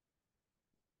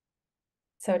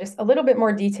 So just a little bit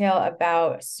more detail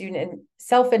about student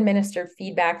self-administered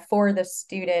feedback for the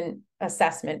student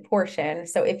assessment portion.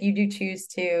 So if you do choose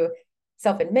to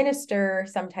self-administer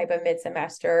some type of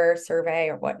mid-semester survey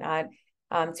or whatnot,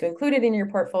 to include it in your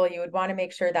portfolio, you would want to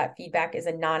make sure that feedback is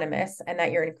anonymous and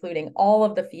that you're including all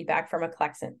of the feedback from a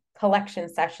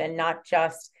collection session, not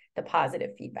just the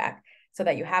positive feedback, so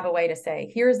that you have a way to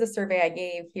say, here's the survey I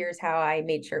gave, here's how I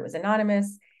made sure it was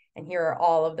anonymous, and here are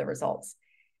all of the results.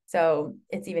 So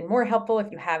it's even more helpful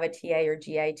if you have a TA or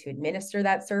GA to administer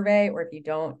that survey, or if you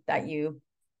don't, that you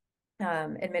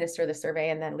administer the survey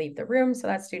and then leave the room so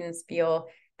that students feel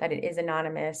that it is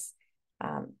anonymous.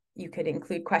 You could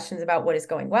include questions about what is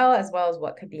going well as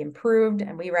what could be improved.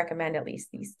 And we recommend at least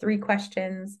these 3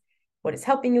 questions. What is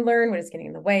helping you learn? What is getting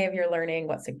in the way of your learning?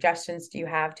 What suggestions do you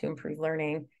have to improve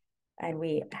learning? And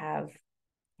we have,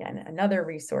 again, another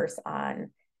resource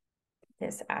on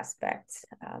this aspect.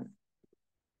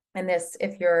 And this,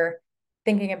 if you're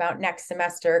thinking about next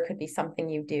semester, could be something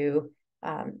you do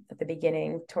at the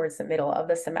beginning towards the middle of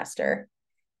the semester.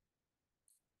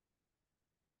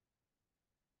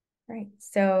 Right,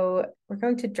 so we're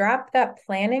going to drop that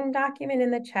planning document in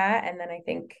the chat, and then I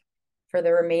think for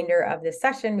the remainder of this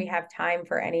session, we have time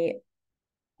for any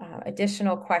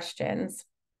additional questions.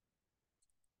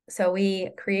 So we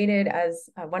created, as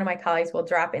one of my colleagues will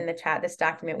drop in the chat this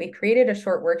document, we created a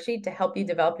short worksheet to help you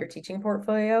develop your teaching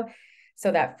portfolio.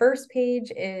 So that first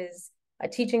page is a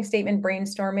teaching statement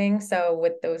brainstorming. So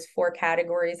with those 4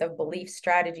 categories of beliefs,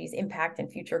 strategies, impact,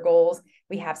 and future goals,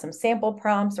 we have some sample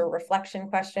prompts or reflection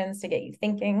questions to get you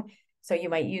thinking. So you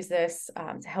might use this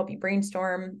to help you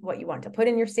brainstorm what you want to put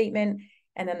in your statement.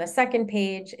 And then the second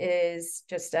page is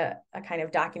just a kind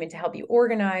of document to help you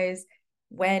organize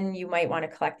when you might want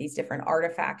to collect these different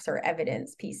artifacts or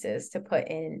evidence pieces to put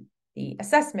in the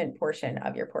assessment portion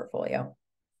of your portfolio.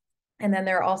 And then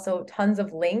there are also tons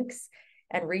of links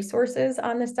and resources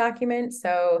on this document.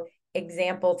 So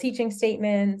example teaching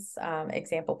statements,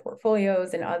 example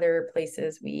portfolios, and other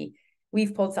places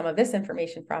we've pulled some of this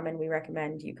information from, and we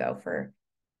recommend you go for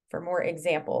more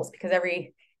examples, because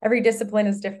every discipline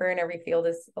is different, every field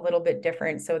is a little bit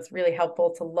different. So it's really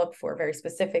helpful to look for very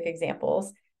specific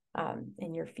examples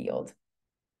in your field,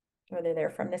 whether they're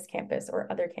from this campus or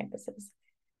other campuses.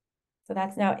 So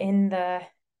that's now in the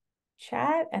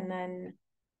chat, and then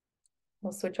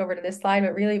we'll switch over to this slide.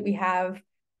 But really, we have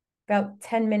about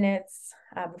 10 minutes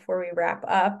before we wrap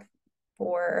up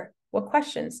for what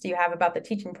questions do you have about the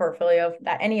teaching portfolio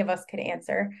that any of us could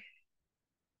answer.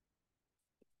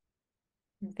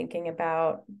 I'm thinking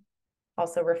about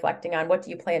also reflecting on what do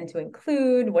you plan to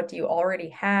include, what do you already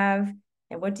have,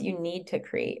 and what do you need to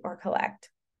create or collect,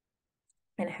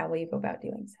 and how will you go about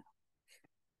doing so?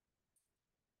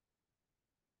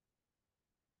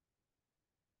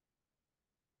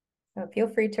 So feel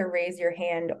free to raise your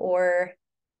hand or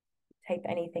type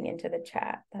anything into the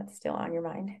chat that's still on your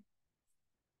mind.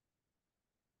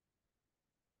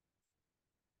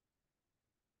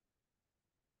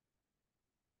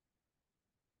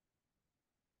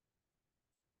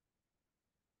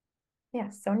 Yeah,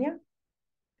 Sonia?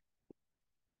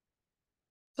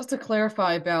 Just to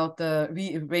clarify about the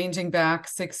ranging back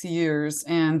 6 years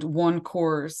and one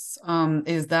course,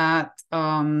 is that,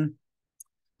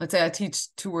 let's say I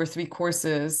teach 2 or 3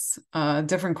 courses,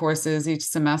 different courses each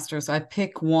semester. So I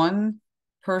pick one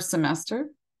per semester?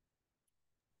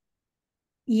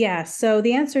 Yeah, so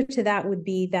the answer to that would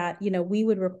be that, we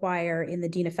would require in the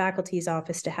Dean of Faculty's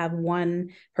office to have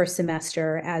one per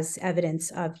semester as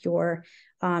evidence of your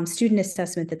student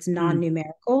assessment that's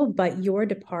non-numerical, but your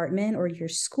department or your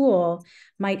school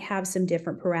might have some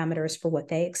different parameters for what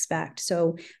they expect.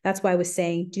 So that's why I was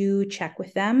saying, do check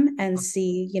with them and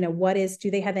see,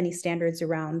 do they have any standards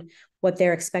around what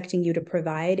they're expecting you to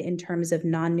provide in terms of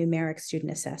non-numeric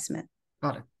student assessment?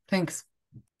 Got it. Thanks.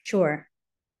 Sure.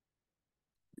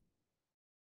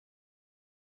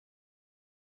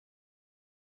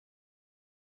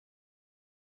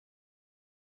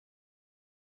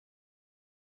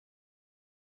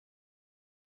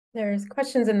 There's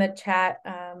questions in the chat.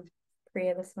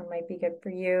 Priya, this one might be good for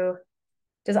you.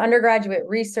 Does undergraduate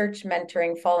research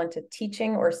mentoring fall into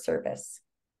teaching or service?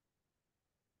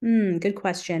 Good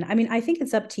question. I mean, I think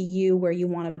it's up to you where you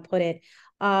want to put it.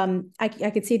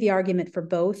 I could see the argument for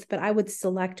both, but I would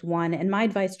select one. And my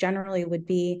advice generally would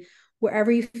be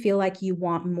wherever you feel like you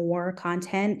want more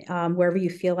content, wherever you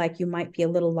feel like you might be a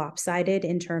little lopsided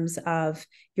in terms of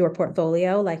your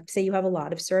portfolio, like say you have a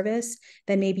lot of service,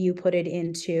 then maybe you put it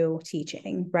into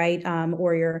teaching, right?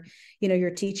 Or your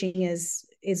teaching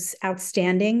is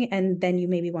outstanding, and then you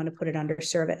maybe want to put it under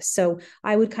service. So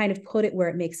I would kind of put it where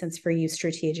it makes sense for you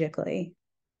strategically.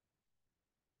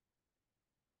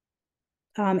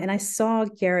 And I saw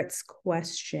Garrett's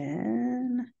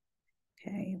question.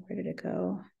 Okay, where did it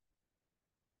go?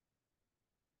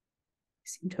 I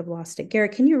seem to have lost it.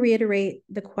 Garrett, can you reiterate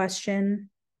the question?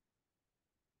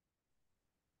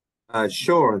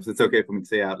 Sure, if it's okay for me to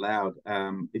say out loud.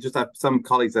 It's just that some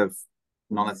colleagues have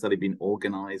not necessarily been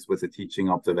organized with a teaching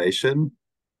observation,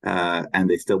 and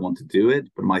they still want to do it.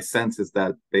 But my sense is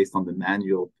that based on the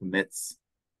manual permits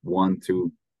one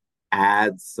to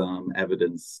add some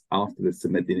evidence after they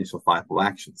submit the initial fileable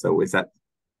action. So is that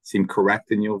seem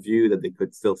correct in your view that they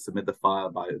could still submit the file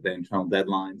by their internal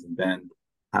deadlines and then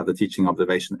have the teaching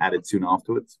observation added soon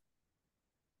afterwards?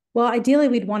 Well, ideally,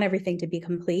 we'd want everything to be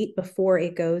complete before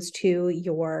it goes to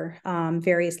your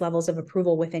various levels of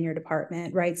approval within your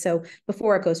department, right? So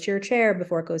before it goes to your chair,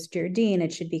 before it goes to your dean,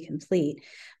 it should be complete.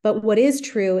 But what is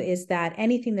true is that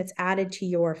anything that's added to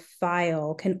your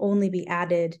file can only be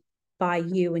added by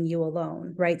you and you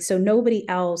alone, right? So nobody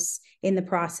else in the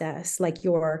process, like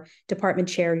your department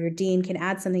chair, your dean, can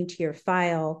add something to your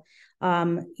file.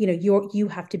 You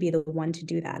have to be the one to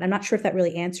do that. I'm not sure if that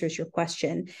really answers your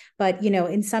question, but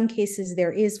in some cases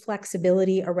there is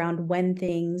flexibility around when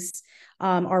things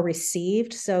are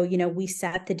received. So we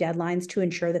set the deadlines to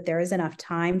ensure that there is enough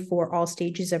time for all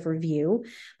stages of review.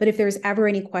 But if there's ever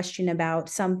any question about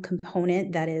some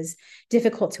component that is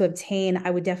difficult to obtain,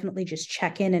 I would definitely just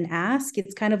check in and ask.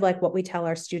 It's kind of like what we tell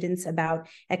our students about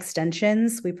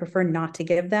extensions. We prefer not to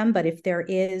give them, but if there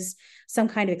is some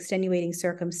kind of extenuating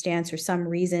circumstance or some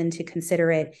reason to consider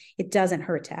it, it doesn't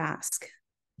hurt to ask.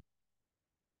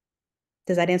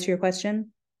 Does that answer your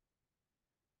question?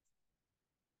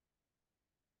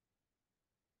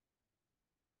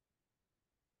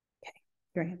 Okay,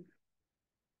 here I am.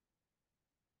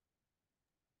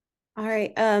 All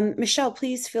right, Michelle,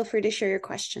 please feel free to share your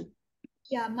question.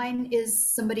 Yeah, mine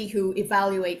is somebody who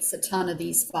evaluates a ton of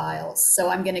these files. So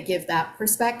I'm going to give that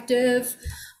perspective.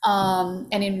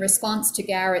 And in response to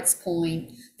Garrett's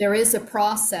point, there is a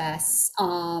process.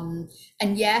 And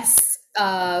yes,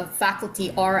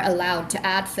 faculty are allowed to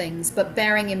add things, but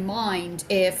bearing in mind,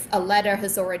 if a letter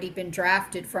has already been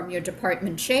drafted from your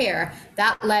department chair,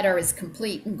 that letter is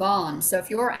complete and gone. So if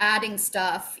you're adding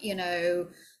stuff,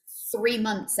 3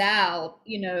 months out,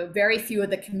 very few of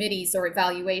the committees or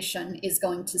evaluation is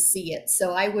going to see it.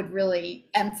 So I would really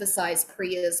emphasize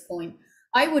Priya's point.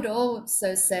 I would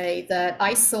also say that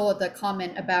I saw the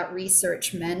comment about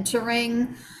research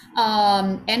mentoring.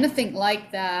 Anything like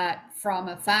that from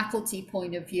a faculty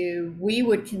point of view, we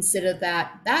would consider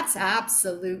that's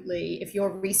absolutely, if you're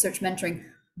research mentoring,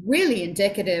 really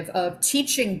indicative of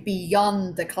teaching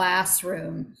beyond the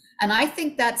classroom. And I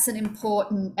think that's an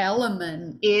important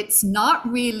element. It's not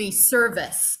really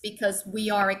service because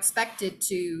we are expected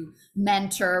to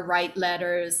mentor, write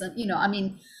letters,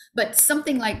 and, but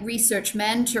something like research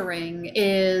mentoring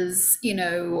is,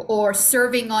 or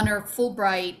serving on a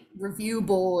Fulbright review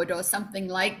board or something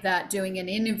like that, doing an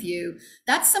interview,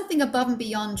 that's something above and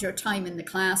beyond your time in the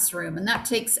classroom. And that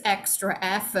takes extra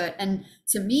effort. And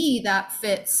to me, that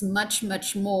fits much,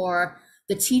 much more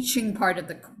the teaching part of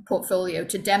the portfolio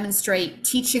to demonstrate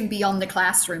teaching beyond the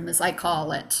classroom, as I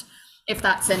call it, if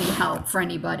that's any help for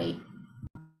anybody.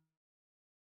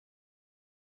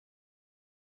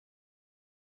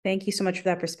 Thank you so much for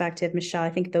that perspective, Michelle. I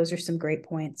think those are some great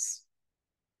points.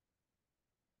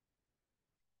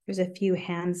 There's a few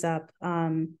hands up.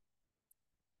 Let's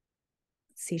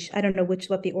see, I don't know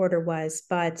what the order was,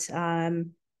 but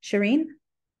Shireen?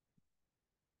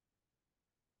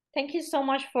 Thank you so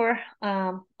much for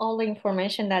all the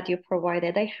information that you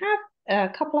provided. I have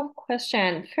a couple of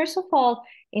questions. First of all,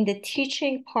 in the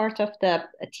teaching part of the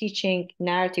teaching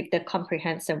narrative, the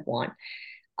comprehensive one.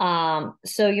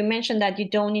 So you mentioned that you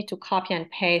don't need to copy and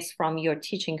paste from your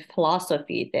teaching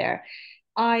philosophy there.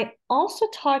 I also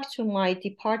talked to my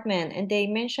department and they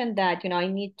mentioned that, I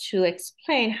need to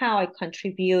explain how I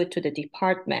contribute to the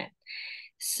department.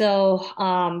 So,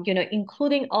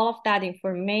 including all of that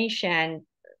information,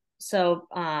 so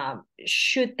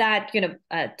should that,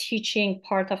 teaching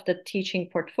part of the teaching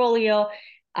portfolio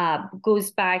goes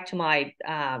back to my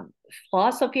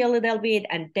philosophy a little bit,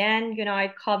 and then,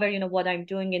 I cover, what I'm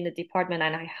doing in the department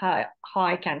and how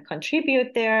I can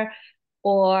contribute there,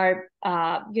 or,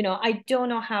 I don't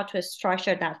know how to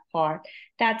structure that part.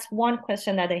 That's one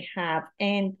question that I have.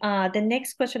 And the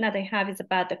next question that I have is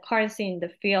about the currency in the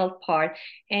field part.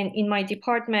 And in my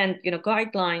department,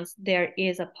 guidelines, there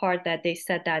is a part that they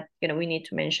said that, we need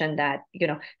to mention that,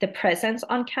 the presence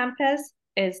on campus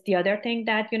is the other thing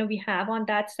that, we have on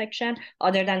that section,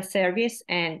 other than service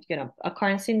and, a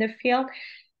currency in the field.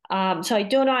 So I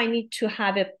don't know, I need to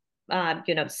have a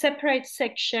separate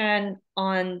section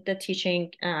on the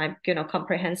teaching,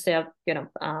 comprehensive,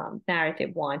 narrative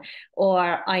one,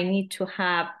 or I need to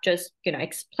have just,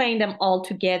 explain them all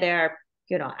together,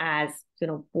 as,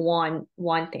 one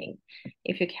thing.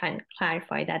 If you can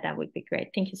clarify that, that would be great.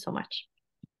 Thank you so much.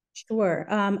 Sure.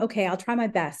 Okay, I'll try my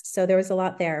best. So there was a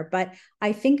lot there, but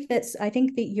I think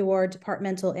that your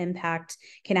departmental impact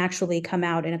can actually come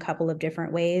out in a couple of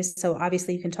different ways. So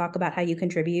obviously you can talk about how you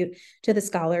contribute to the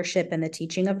scholarship and the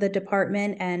teaching of the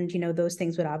department, and those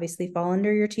things would obviously fall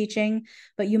under your teaching,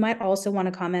 but you might also want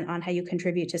to comment on how you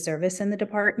contribute to service in the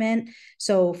department.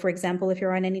 So for example, if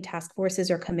you're on any task forces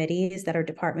or committees that are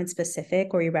department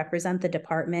specific, or you represent the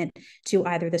department to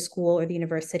either the school or the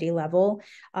university level,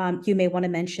 you may want to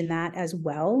mention that as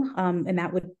well. And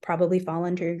that would probably fall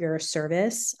under your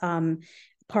service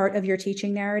part of your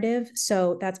teaching narrative.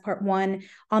 So that's part one.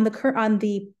 On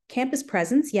the campus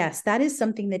presence, yes, that is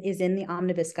something that is in the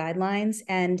Omnibus guidelines.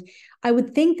 And I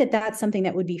would think that that's something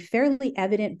that would be fairly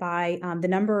evident by the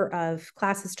number of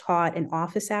classes taught and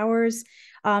office hours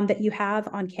that you have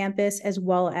on campus, as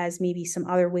well as maybe some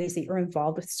other ways that you're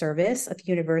involved with service at the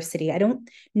university. I don't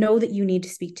know that you need to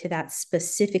speak to that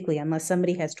specifically unless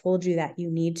somebody has told you that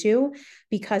you need to,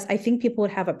 because I think people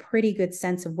would have a pretty good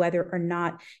sense of whether or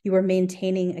not you are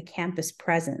maintaining a campus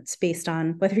presence based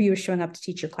on whether you were showing up to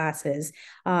teach your classes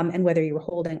and whether you were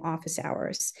holding office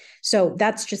hours. So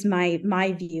that's just my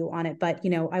view on it. But,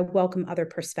 I welcome other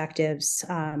perspectives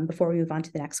before we move on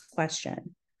to the next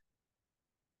question.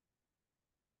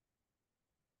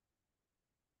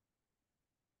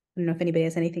 I don't know if anybody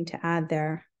has anything to add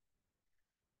there.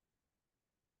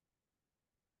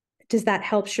 Does that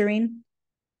help, Shireen?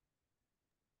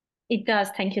 It does.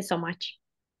 Thank you so much.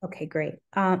 Okay, great.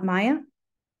 Maya?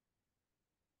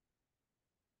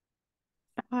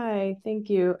 Hi, thank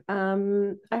you.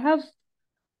 I have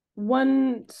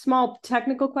one small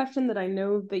technical question that I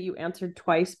know that you answered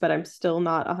twice, but I'm still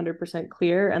not 100%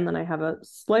 clear. And then I have a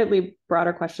slightly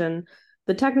broader question.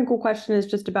 The technical question is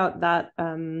just about that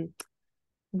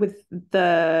with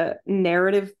the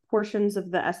narrative portions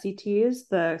of the SETs,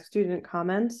 the student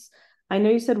comments. I know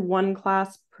you said one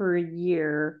class per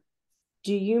year.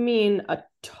 Do you mean a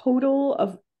total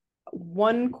of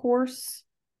one course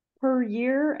per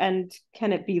year? And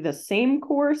can it be the same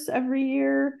course every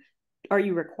year? Are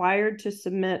you required to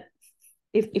submit,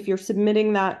 if you're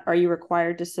submitting that, are you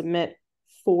required to submit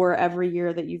for every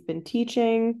year that you've been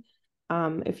teaching?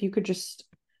 If you could just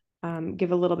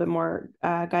give a little bit more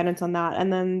guidance on that.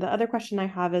 And then the other question I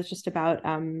have is just about,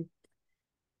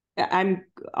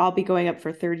 I'll be going up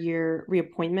for third year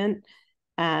reappointment.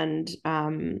 And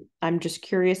I'm just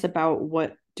curious about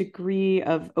what degree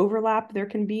of overlap there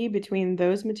can be between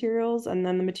those materials and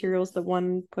then the materials that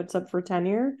one puts up for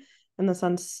tenure, in the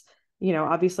sense,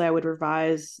 obviously I would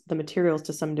revise the materials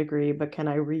to some degree, but can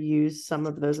I reuse some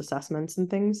of those assessments and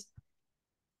things?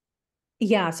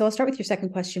 Yeah, so I'll start with your second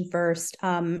question first.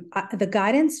 The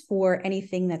guidance for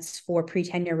anything that's for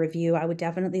pre-tenure review, I would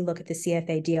definitely look at the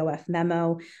CFA DOF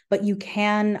memo, but you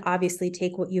can obviously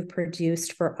take what you've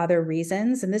produced for other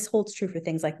reasons. And this holds true for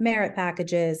things like merit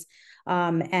packages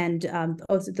and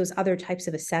those other types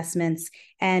of assessments,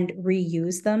 and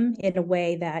reuse them in a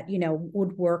way that, you know,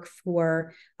 would work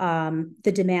for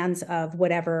the demands of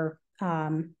whatever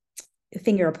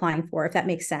thing you're applying for, if that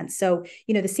makes sense. So,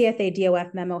 you know, the CFA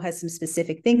DOF memo has some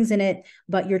specific things in it,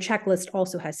 but your checklist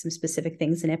also has some specific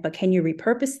things in it. But can you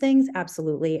repurpose things?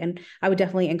 Absolutely. And I would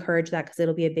definitely encourage that because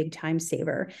it'll be a big time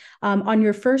saver. On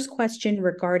your first question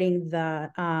regarding the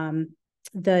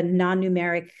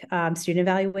non-numeric student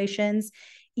evaluations,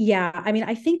 yeah, I mean,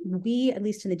 I think we, at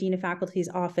least in the Dean of Faculty's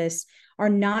office, are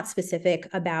not specific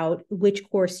about which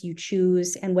course you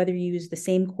choose and whether you use the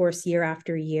same course year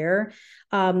after year.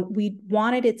 We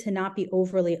wanted it to not be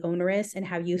overly onerous and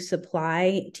have you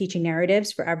supply teaching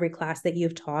narratives for every class that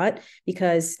you've taught,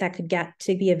 because that could get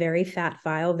to be a very fat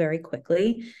file very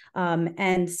quickly.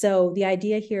 And so the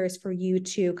idea here is for you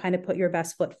to kind of put your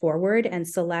best foot forward and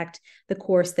select the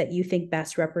course that you think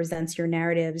best represents your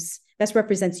narratives, best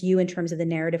represents you in terms of the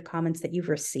narrative comments that you've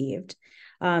received.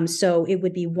 So it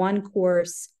would be one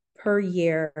course per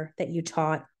year that you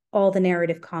taught, all the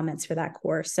narrative comments for that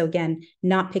course. So again,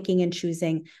 not picking and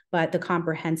choosing, but the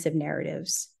comprehensive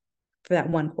narratives for that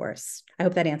one course. I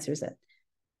hope that answers it.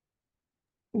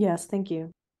 Yes, thank you.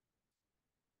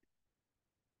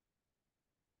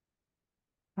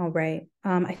 All right.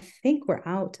 I think we're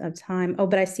out of time. Oh,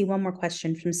 but I see one more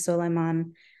question from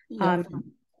Suleiman.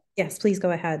 Yes, please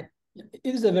go ahead.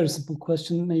 It is a very simple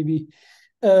question, maybe.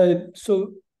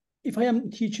 So if I am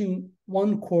teaching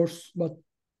one course, but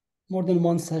more than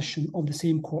one session of the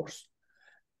same course,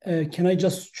 can I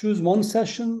just choose one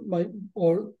session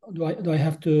or do I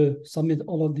have to submit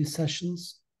all of these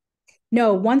sessions?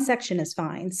 No, one section is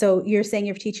fine. So you're saying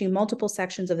you're teaching multiple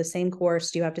sections of the same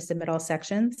course. Do you have to submit all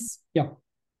sections? Yeah.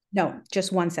 No,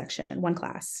 just one section, one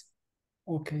class.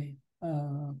 Okay.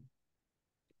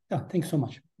 Yeah, thanks so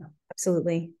much. Yeah.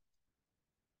 Absolutely.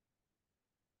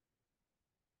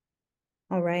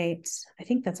 All right. I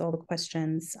think that's all the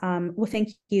questions. Well,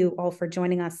 thank you all for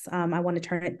joining us. I want to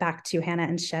turn it back to Hannah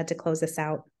and Shed to close this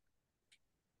out.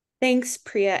 Thanks,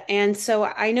 Priya. And so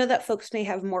I know that folks may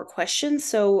have more questions.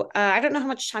 So I don't know how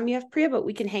much time you have, Priya, but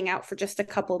we can hang out for just a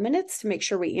couple of minutes to make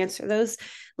sure we answer those.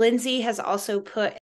 Lindsay has also put